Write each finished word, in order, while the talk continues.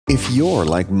If you're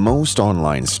like most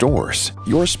online stores,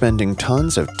 you're spending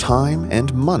tons of time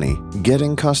and money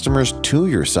getting customers to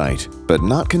your site, but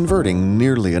not converting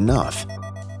nearly enough.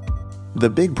 The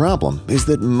big problem is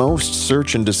that most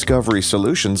search and discovery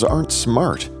solutions aren't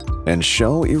smart and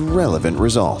show irrelevant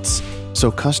results,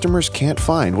 so customers can't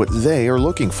find what they are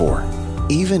looking for,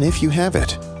 even if you have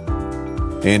it.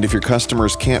 And if your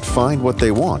customers can't find what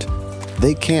they want,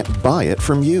 they can't buy it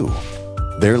from you.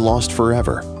 They're lost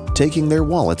forever, taking their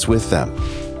wallets with them,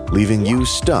 leaving you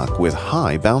stuck with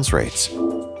high bounce rates,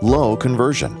 low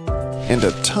conversion, and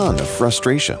a ton of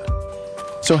frustration.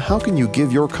 So how can you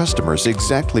give your customers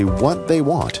exactly what they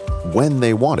want, when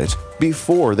they want it,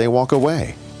 before they walk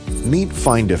away? Meet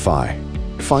Findify.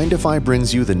 Findify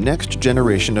brings you the next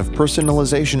generation of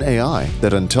personalization AI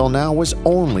that until now was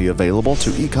only available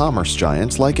to e-commerce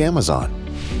giants like Amazon.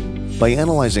 By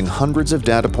analyzing hundreds of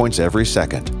data points every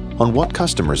second on what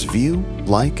customers view,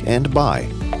 like, and buy,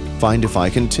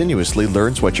 Findify continuously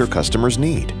learns what your customers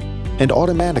need and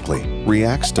automatically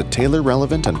reacts to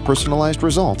tailor-relevant and personalized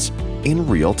results in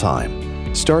real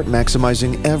time. Start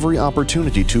maximizing every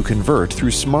opportunity to convert through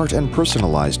smart and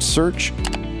personalized search,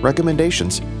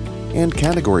 recommendations, and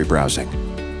category browsing.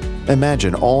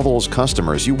 Imagine all those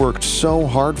customers you worked so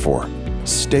hard for,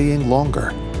 staying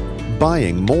longer,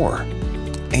 buying more,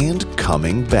 and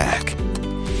coming back.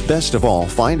 Best of all,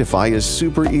 Findify is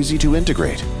super easy to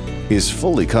integrate, is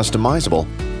fully customizable,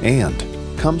 and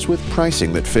comes with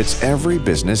pricing that fits every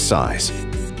business size.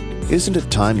 Isn't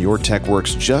it time your tech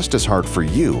works just as hard for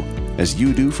you as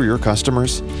you do for your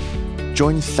customers?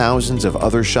 Join thousands of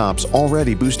other shops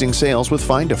already boosting sales with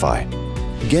Findify.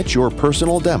 Get your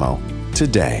personal demo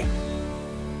today.